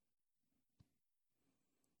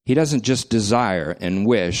 He doesn't just desire and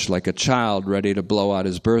wish like a child ready to blow out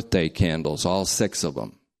his birthday candles, all 6 of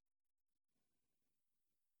them.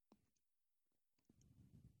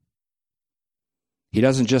 He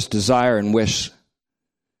doesn't just desire and wish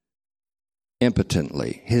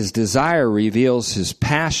impotently. His desire reveals his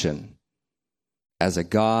passion as a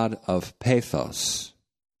God of pathos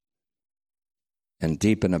and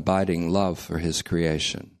deep and abiding love for his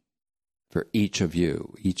creation, for each of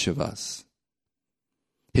you, each of us.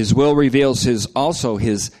 His will reveals also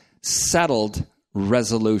his settled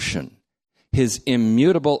resolution, his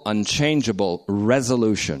immutable, unchangeable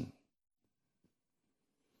resolution,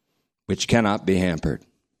 which cannot be hampered.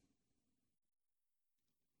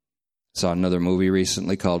 Saw another movie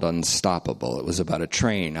recently called Unstoppable. It was about a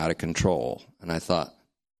train out of control. And I thought,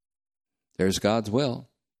 there's God's will.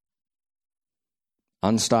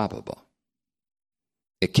 Unstoppable.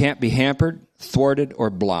 It can't be hampered, thwarted, or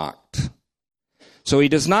blocked. So he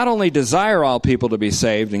does not only desire all people to be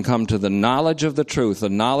saved and come to the knowledge of the truth, a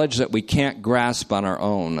knowledge that we can't grasp on our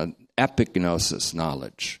own, an epignosis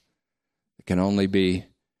knowledge. It can only be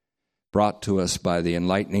brought to us by the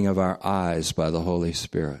enlightening of our eyes by the Holy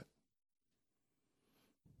Spirit.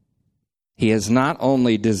 He is not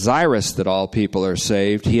only desirous that all people are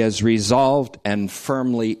saved, he has resolved and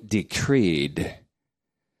firmly decreed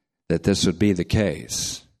that this would be the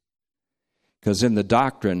case. Because in the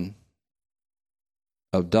doctrine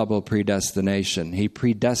of double predestination, he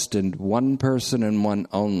predestined one person and one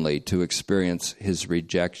only to experience his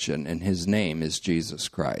rejection, and his name is Jesus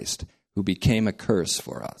Christ, who became a curse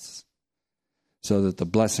for us, so that the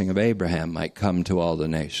blessing of Abraham might come to all the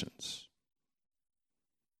nations,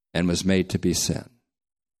 and was made to be sin.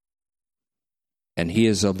 And he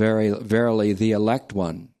is verily the elect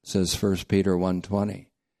one, says 1 Peter 1:20,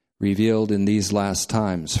 revealed in these last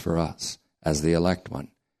times for us as the elect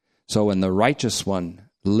one. So when the righteous one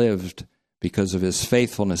lived because of his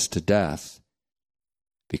faithfulness to death,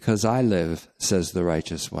 because I live, says the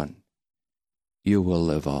righteous one, you will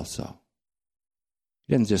live also.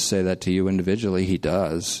 He didn't just say that to you individually, he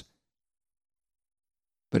does.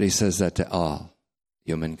 But he says that to all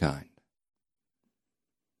humankind.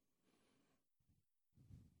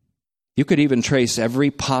 You could even trace every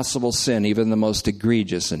possible sin, even the most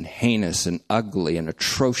egregious and heinous and ugly and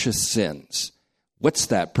atrocious sins. What's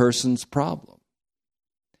that person's problem?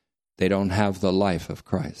 They don't have the life of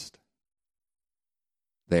Christ.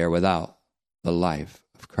 They are without the life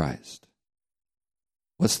of Christ.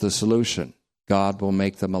 What's the solution? God will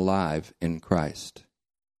make them alive in Christ.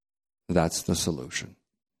 That's the solution.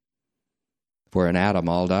 For in Adam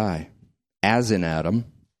all die. As in Adam,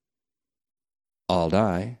 all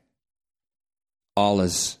die. All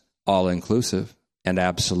is all-inclusive and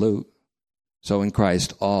absolute. So in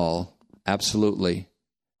Christ, all, absolutely,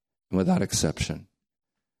 and without exception,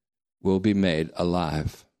 will be made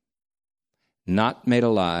alive. Not made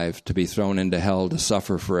alive to be thrown into hell to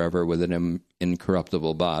suffer forever with an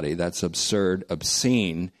incorruptible body. That's absurd,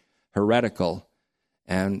 obscene, heretical,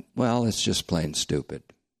 And, well, it's just plain stupid.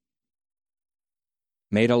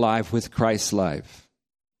 Made alive with Christ's life.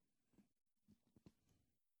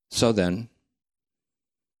 So then,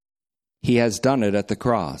 he has done it at the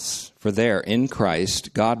cross. For there, in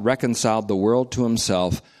Christ, God reconciled the world to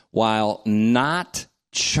himself while not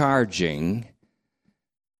charging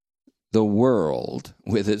the world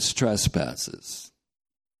with its trespasses.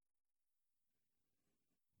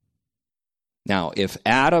 Now, if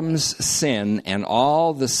Adam's sin and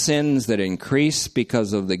all the sins that increase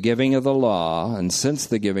because of the giving of the law, and since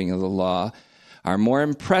the giving of the law, are more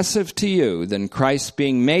impressive to you than Christ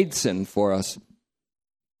being made sin for us,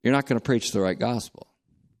 you're not going to preach the right gospel.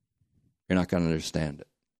 You're not going to understand it.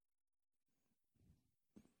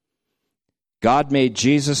 God made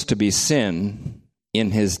Jesus to be sin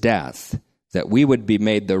in his death, that we would be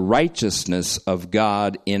made the righteousness of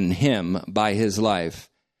God in him by his life.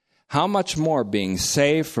 How much more, being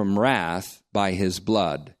saved from wrath by his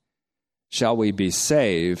blood, shall we be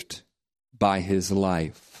saved by his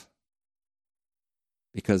life?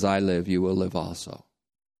 Because I live, you will live also.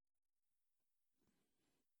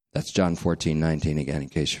 That's John 14:19 again, in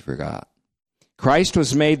case you forgot. Christ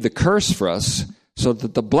was made the curse for us, so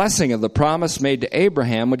that the blessing of the promise made to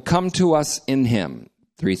Abraham would come to us in him.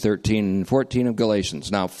 3:13 and 14 of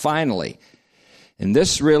Galatians. Now, finally, and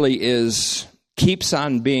this really keeps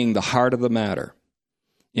on being the heart of the matter.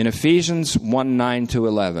 In Ephesians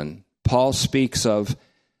 1:9-11, Paul speaks of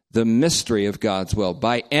the mystery of God's will.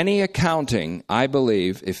 By any accounting, I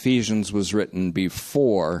believe Ephesians was written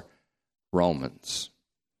before Romans.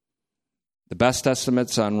 The best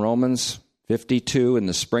estimates on Romans 52 in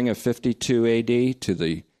the spring of 52 AD to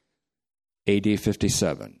the AD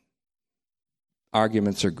 57.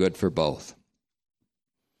 Arguments are good for both.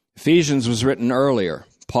 Ephesians was written earlier.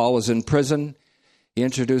 Paul was in prison. He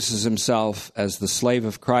introduces himself as the slave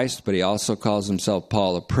of Christ, but he also calls himself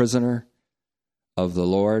Paul, a prisoner of the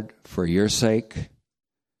Lord for your sake.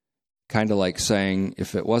 Kind of like saying,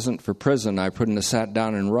 if it wasn't for prison, I couldn't have sat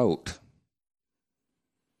down and wrote.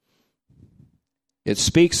 It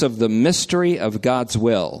speaks of the mystery of God's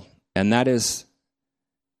will, and that is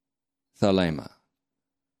thelema.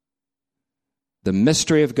 The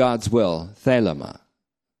mystery of God's will, thelema,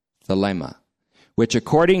 which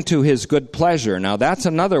according to his good pleasure. Now that's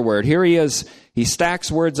another word. Here he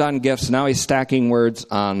stacks words on gifts. Now he's stacking words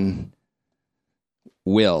on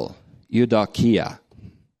will. Eudokia.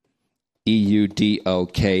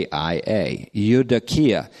 Eudokia.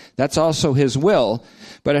 Eudokia. That's also his will,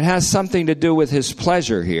 but it has something to do with his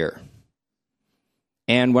pleasure here.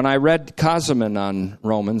 And when I read Kazaman on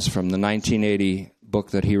Romans from the 1980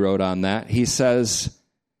 book that he wrote on that, he says,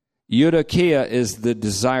 Eudokia is the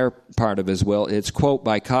desire part of his will. It's, quote,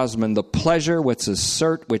 by Kazaman, the pleasure which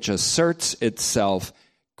asserts itself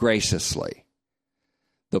graciously.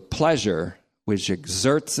 The pleasure which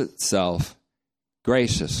exerts itself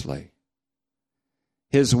graciously.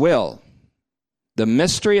 His will, the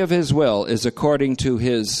mystery of his will is according to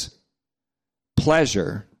his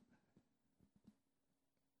pleasure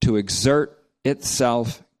to exert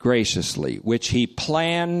itself graciously, which he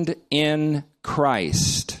planned in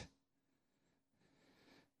Christ.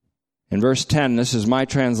 In verse 10, this is my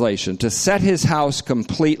translation, to set his house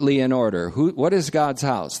completely in order. What is God's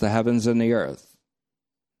house? The heavens and the earth,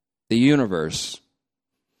 the universe.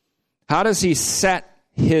 How does he set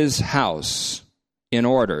his house in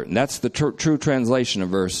order? And that's the true translation of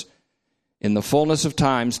verse. In the fullness of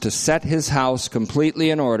times, to set his house completely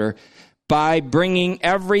in order by bringing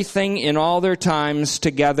everything in all their times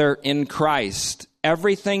together in Christ.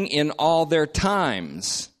 Everything in all their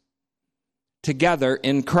times together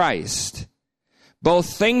in Christ.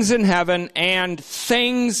 Both things in heaven and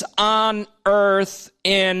things on earth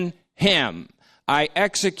in him. I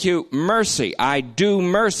execute mercy. I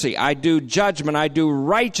do judgment. I do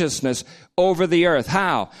righteousness over the earth.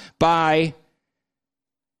 How? By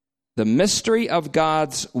the mystery of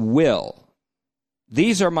God's will.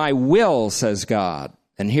 These are my will, says God.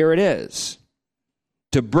 And here it is.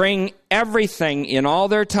 To bring everything in all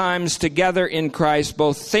their times together in Christ,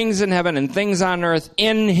 both things in heaven and things on earth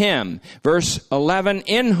in him. Verse 11,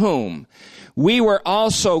 in whom we were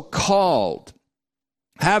also called,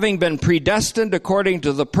 having been predestined according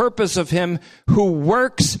to the purpose of him who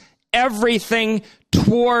works everything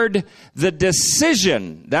toward the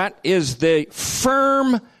decision. That is the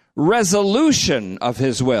firm resolution of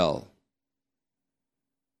his will.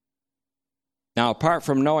 Now, apart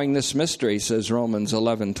from knowing this mystery, says Romans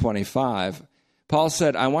 11:25, Paul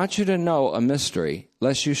said, I want you to know a mystery,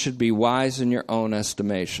 lest you should be wise in your own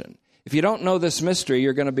estimation. If you don't know this mystery,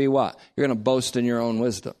 you're going to be what? You're going to boast in your own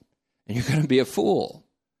wisdom. And you're going to be a fool.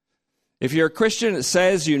 If you're a Christian, it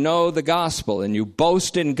says you know the gospel and you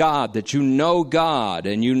boast in God, that you know God,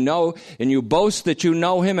 and you boast that you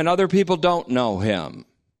know him and other people don't know him.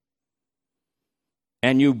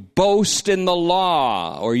 And you boast in the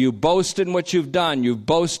law, or you boast in what you've done, you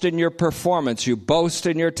boast in your performance, you boast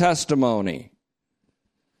in your testimony.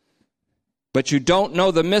 But you don't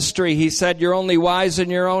know the mystery. He said you're only wise in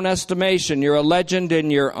your own estimation. You're a legend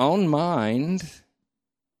in your own mind.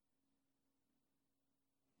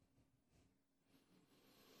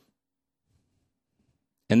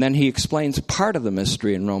 And then he explains part of the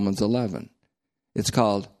mystery in Romans 11. It's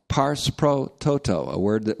called pars pro toto, a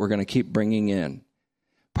word that we're going to keep bringing in.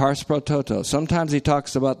 Pars pro toto. Sometimes he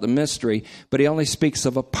talks about the mystery, but he only speaks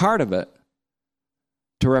of a part of it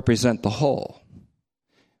to represent the whole.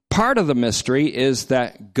 Part of the mystery is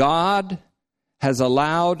that God has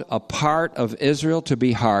allowed a part of Israel to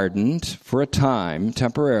be hardened for a time,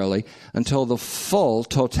 temporarily, until the full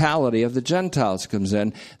totality of the Gentiles comes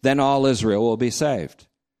in. Then all Israel will be saved.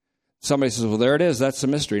 Somebody says, well, there it is. That's the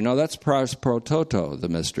mystery. No, that's pars pro toto, the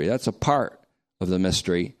mystery. That's a part of the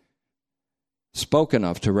mystery spoken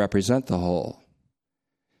of to represent the whole.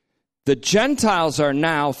 The Gentiles are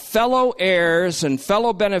now fellow heirs and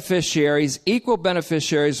fellow beneficiaries, equal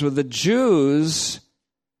beneficiaries with the Jews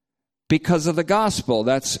because of the gospel.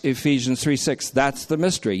 That's Ephesians 3:6. That's the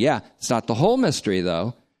mystery. Yeah, it's not the whole mystery,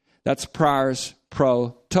 though. That's pars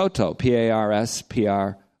pro toto,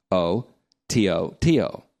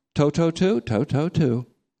 P-A-R-S-P-R-O-T-O-T-O. Toto too, Toto too.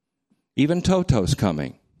 Even Toto's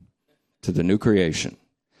coming to the new creation.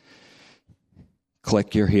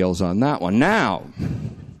 Click your heels on that one. Now,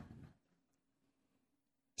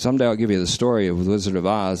 someday I'll give you the story of the Wizard of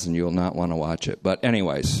Oz and you'll not want to watch it. But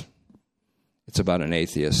anyways, it's about an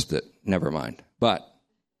atheist that, never mind. But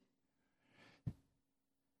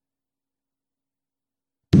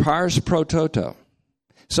pars pro toto.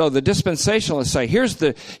 So the dispensationalists say, here's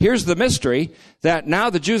the mystery, that now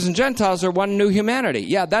the Jews and Gentiles are one new humanity.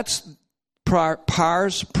 Yeah, that's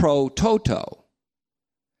pars pro toto.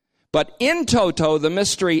 But in toto, the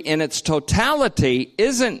mystery in its totality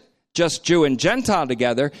isn't just Jew and Gentile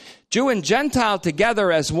together. Jew and Gentile together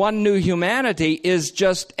as one new humanity is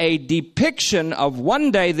just a depiction of one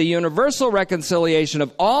day the universal reconciliation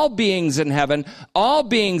of all beings in heaven, all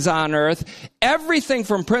beings on earth, everything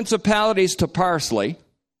from principalities to parsley,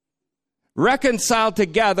 reconciled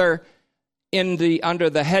together under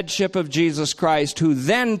the headship of Jesus Christ, who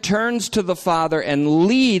then turns to the Father and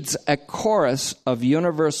leads a chorus of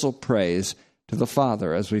universal praise to the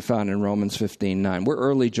Father, as we found in Romans 15:9. We're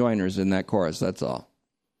early joiners in that chorus, that's all.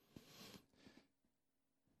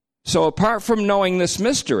 So apart from knowing this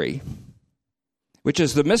mystery, which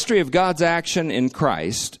is the mystery of God's action in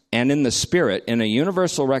Christ and in the Spirit in a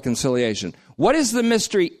universal reconciliation, what is the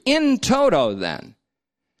mystery in toto then?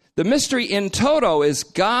 The mystery in toto is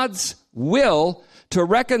God's will to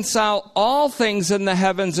reconcile all things in the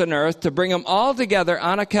heavens and earth, to bring them all together,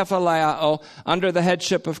 anakephalao, under the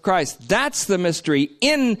headship of Christ. That's the mystery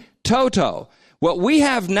in toto. What we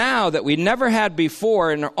have now that we never had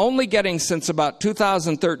before and are only getting since about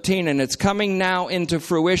 2013, and it's coming now into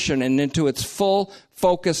fruition and into its full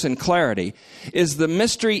focus and clarity, is the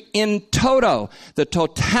mystery in toto, the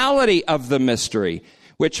totality of the mystery,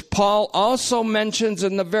 which Paul also mentions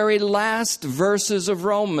in the very last verses of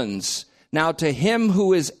Romans. Now to him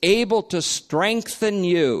who is able to strengthen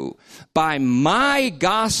you by my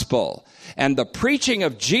gospel and the preaching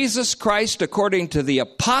of Jesus Christ according to the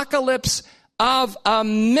apocalypse of a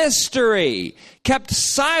mystery, kept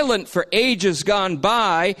silent for ages gone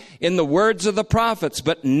by in the words of the prophets,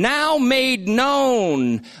 but now made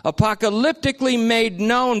known, apocalyptically made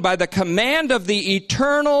known by the command of the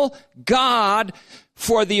eternal God,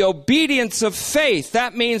 for the obedience of faith.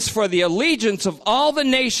 That means for the allegiance of all the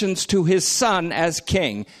nations to his Son as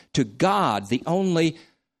King, to God, the only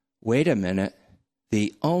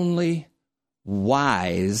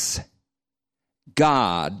wise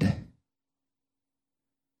God.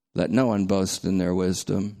 Let no one boast in their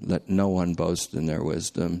wisdom. Let no one boast in their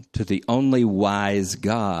wisdom. To the only wise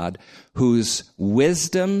God, whose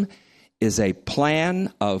wisdom is a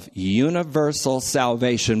plan of universal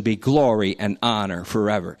salvation, be glory and honor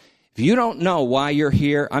forever. If you don't know why you're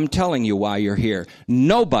here, I'm telling you why you're here.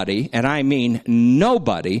 Nobody, and I mean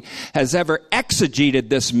nobody, has ever exegeted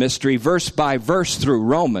this mystery verse by verse through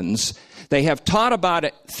Romans. They have taught about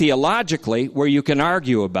it theologically, where you can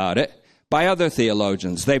argue about it, by other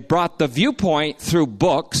theologians. They brought the viewpoint through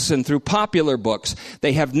books and through popular books.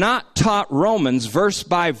 They have not taught Romans verse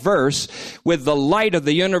by verse with the light of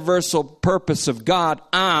the universal purpose of God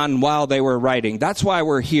on while they were writing. That's why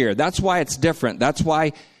we're here. That's why it's different. That's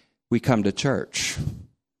why we come to church.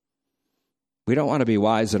 We don't want to be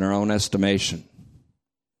wise in our own estimation.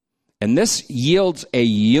 And this yields a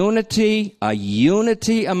unity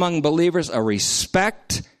among believers, a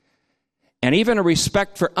respect, and even a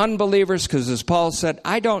respect for unbelievers, because as Paul said,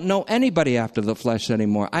 I don't know anybody after the flesh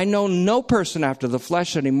anymore. I know no person after the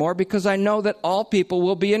flesh anymore because I know that all people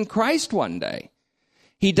will be in Christ one day.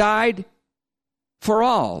 He died for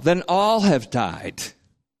all, then all have died.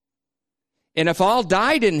 And if all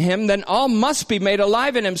died in him, then all must be made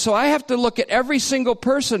alive in him. So I have to look at every single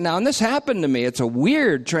person now, and this happened to me. It's a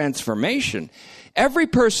weird transformation. Every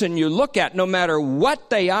person you look at, no matter what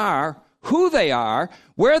they are, who they are,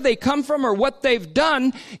 where they come from, or what they've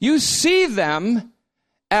done, you see them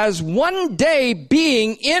as one day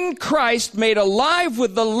being in Christ, made alive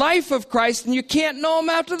with the life of Christ, and you can't know them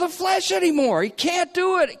after the flesh anymore. You can't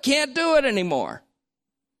do it. Can't do it anymore.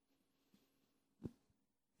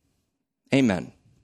 Amen.